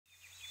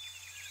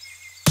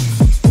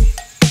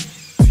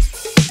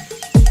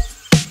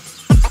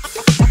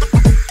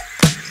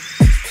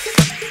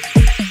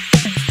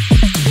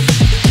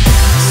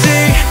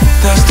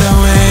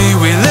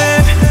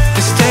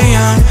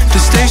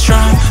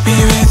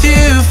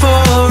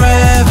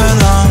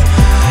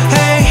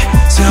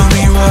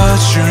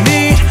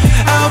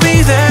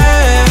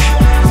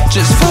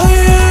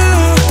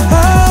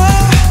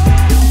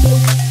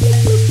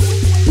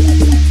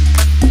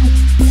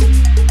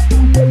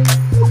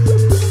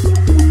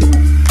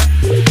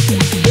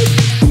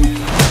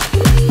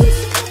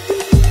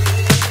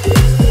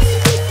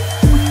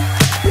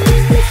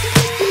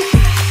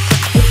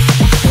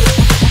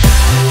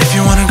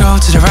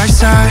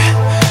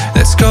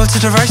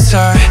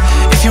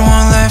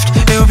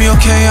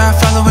okay, I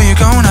follow where you're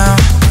going now.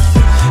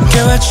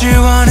 Get what you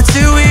wanted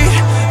to eat,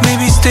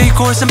 maybe steak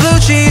or some blue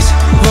cheese.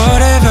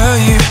 Whatever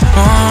you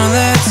want,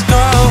 let's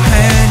go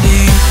and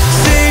eat.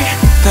 See,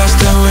 that's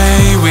the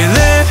way we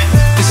live.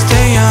 To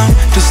stay young,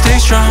 to stay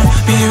strong,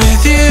 be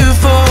with you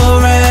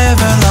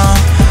forever long.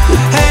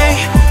 Hey,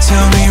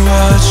 tell me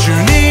what you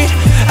need,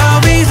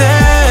 I'll be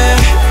there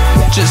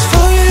just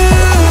for you.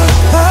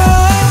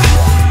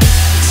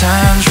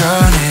 Time's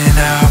running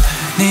out,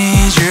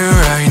 need you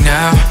right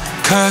now.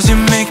 Cause you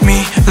make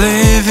me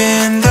live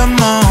in the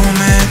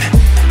moment.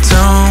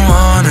 Don't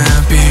wanna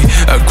be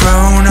a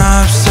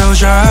grown-up, so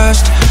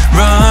just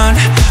run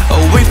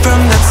away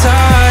from the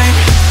time.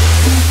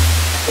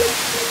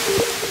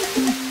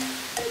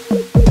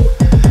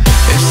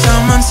 If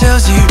someone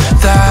tells you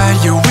that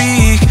you're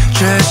weak,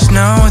 just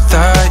know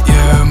that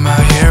you're my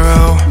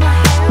hero.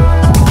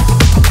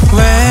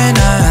 When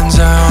I'm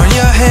down,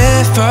 you're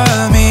here for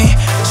me,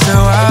 so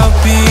I'll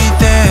be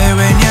there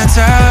when you're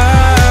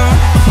down.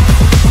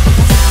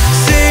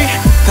 See,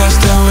 that's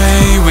the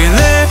way we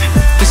live.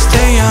 To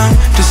stay young,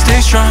 to stay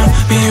strong,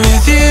 be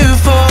with you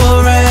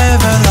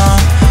forever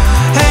long.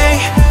 Hey,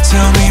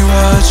 tell me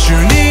what you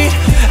need,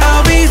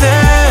 I'll be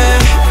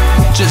there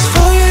just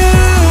for you.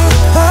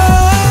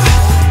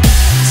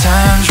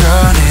 Time's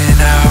running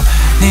out,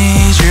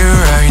 need you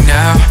right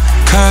now.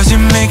 Cause you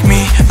make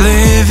me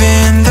live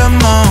in the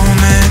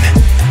moment.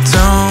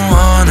 Don't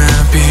wanna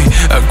be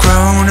a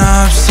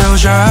grown-up, so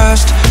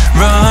just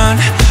run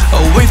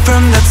away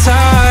from the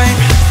time.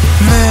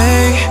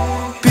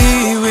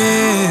 Maybe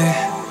we're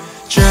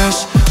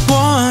just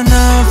one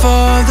of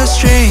all the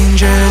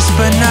strangers,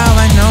 but now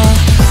I know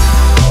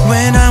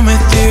when I'm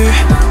with you,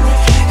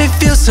 it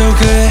feels so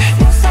good.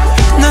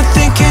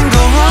 Nothing can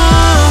go wrong.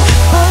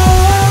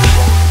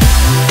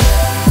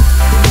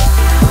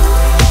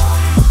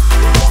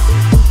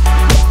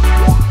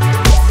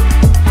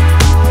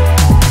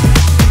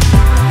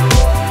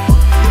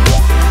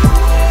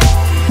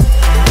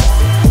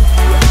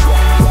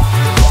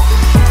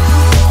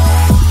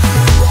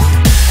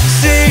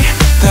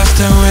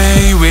 The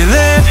way we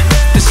live,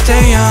 to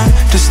stay young,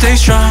 to stay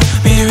strong,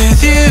 be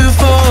with you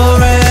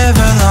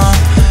forever long.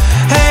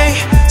 Hey,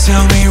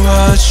 tell me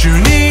what you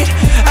need,